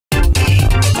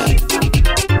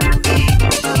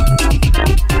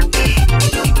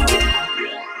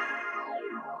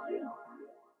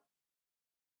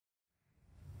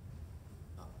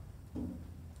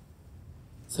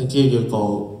Thank you,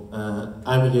 Yuko.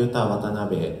 I'm Yuta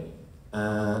Watanabe.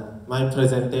 My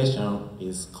presentation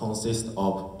is consist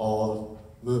of all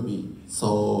movie,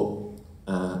 so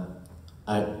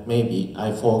maybe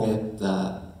I forget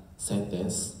the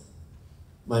sentence.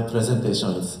 My presentation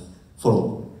is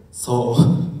full, so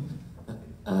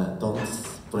don't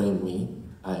blame me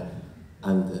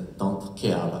and don't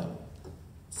care about it.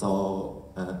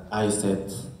 So I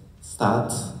said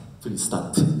start, please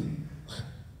start.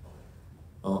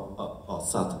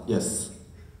 Start, yes.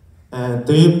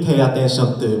 Do you pay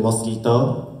attention to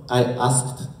mosquito? I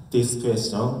asked this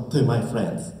question to my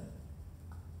friends.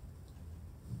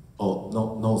 Oh,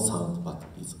 no sound, but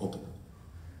it's okay.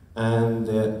 And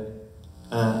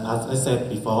as I said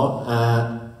before,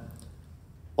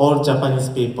 all Japanese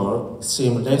people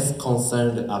seem less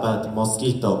concerned about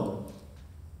mosquito.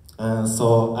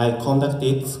 So I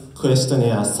conducted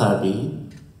questionnaire survey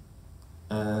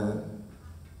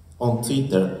on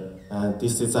Twitter.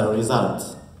 This is a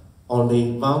result.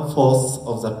 Only 1/4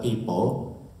 of the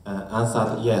people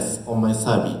answered yes on my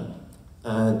survey.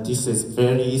 This is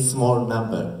very small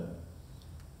number.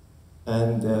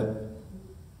 And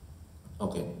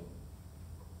okay.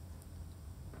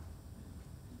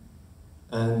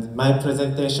 And my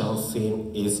presentation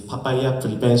theme is papaya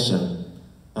prevention.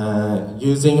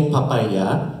 Using papaya,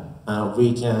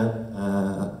 we can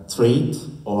treat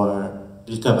or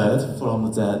recover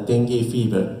from the dengue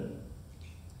fever.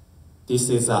 This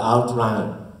is the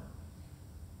outline.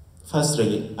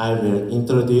 Firstly, I will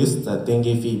introduce the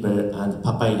dengue fever and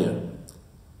papaya.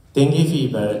 Dengue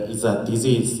fever is a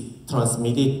disease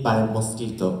transmitted by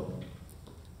mosquito.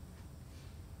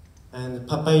 And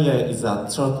papaya is a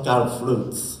tropical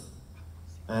fruit.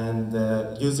 And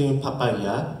using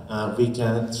papaya, we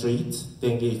can treat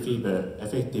dengue fever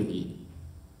effectively.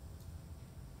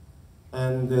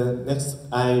 And next,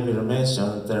 I will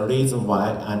mention the reason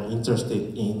why I'm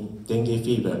interested in dengue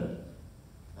fever.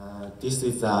 This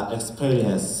is the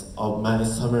experience of my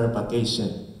summer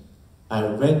vacation. I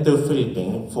went to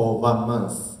Philippines for 1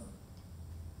 month.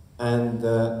 And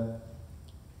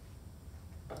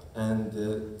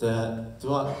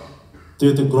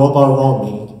due to global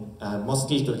warming,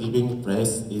 mosquito living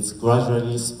place is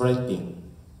gradually spreading.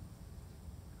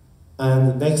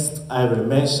 And next, I will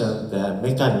mention the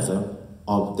mechanism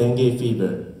of dengue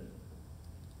fever.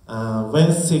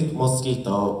 When sick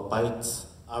mosquito bites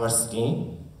our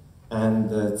skin, and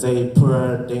they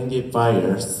pour dengue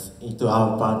virus into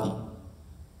our body,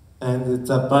 and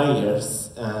the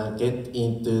virus get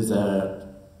into the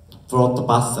blood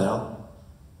vessel,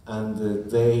 and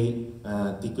they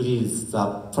decrease the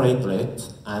platelet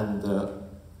and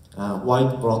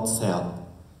white blood cell.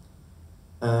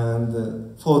 And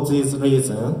for this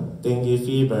reason, dengue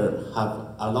fever have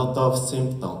a lot of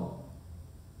symptoms.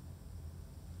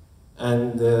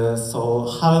 And so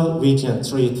how we can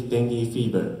treat dengue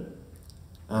fever?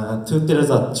 To tell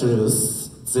the truth,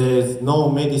 there is no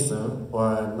medicine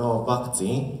or no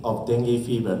vaccine of dengue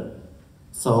fever.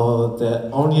 So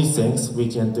the only things we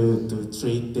can do to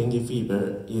treat dengue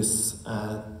fever is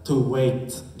to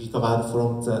wait, recover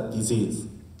from the disease.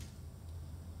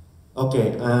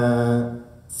 Okay,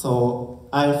 so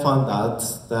I found out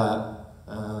the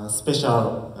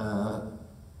special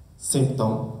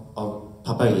symptom of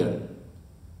papaya.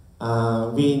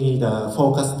 We need to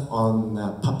focus on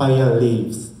papaya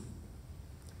leaves.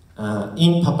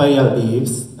 In papaya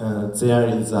leaves, there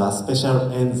is a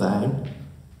special enzyme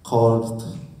called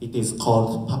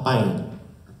papain.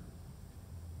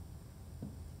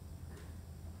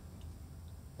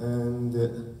 And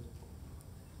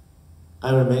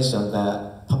I will mention the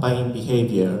papain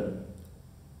behavior.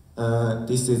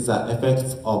 This is the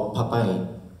effect of papain.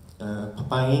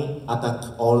 Papain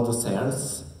attack all the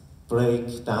cells,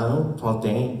 break down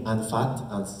protein and fat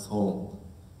and so on.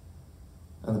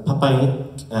 And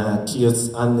papain kills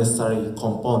unnecessary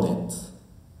components.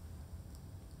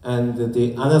 And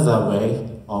the another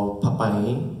way of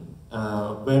papain,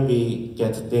 when we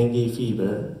get dengue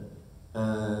fever,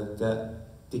 the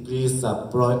decrease the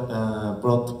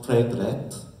blood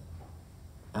platelet,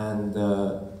 and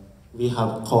we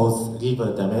have caused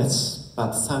liver damage.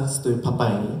 But thanks to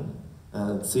papain,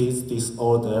 this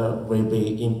disorder will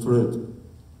be improved.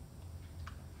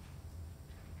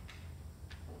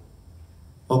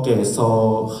 Okay,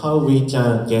 so how we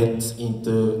can get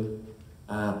into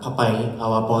papain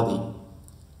our body?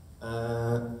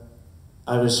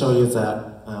 I will show you the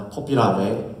popular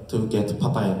way to get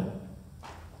papain.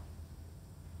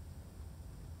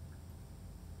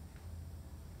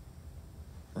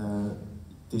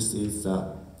 This is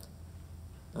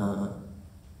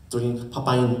drink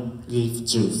papain leaf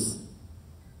juice.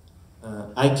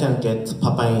 I can get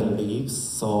papaya leaves,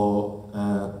 so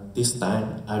this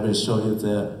time I will show you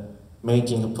the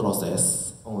making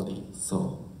process only.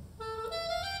 So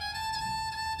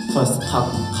first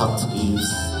cut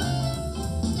leaves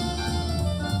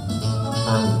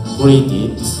and grate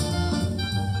it.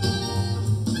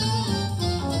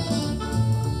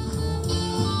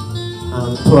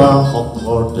 And pour hot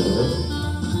water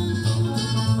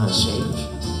and shake.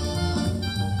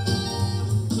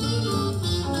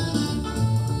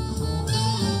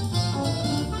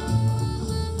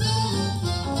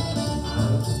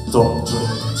 And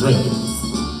drink it.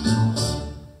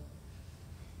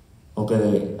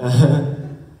 Okay.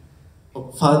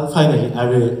 Finally, I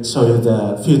will show you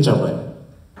the future way.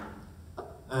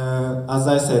 As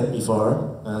I said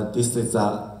before, this is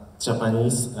a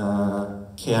Japanese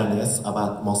careness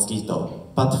about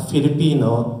mosquito, but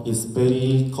Filipino is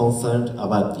very concerned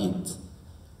about it.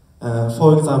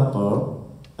 For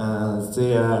example,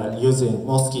 they are using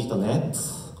mosquito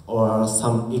nets or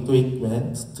some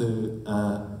equipment to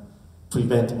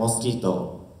prevent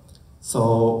mosquito.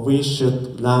 So we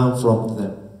should learn from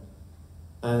them.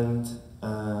 And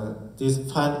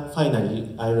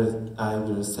finally, I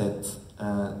will set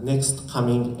next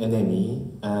coming enemy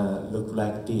look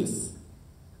like this.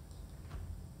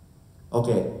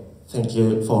 Okay, thank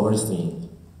you for listening.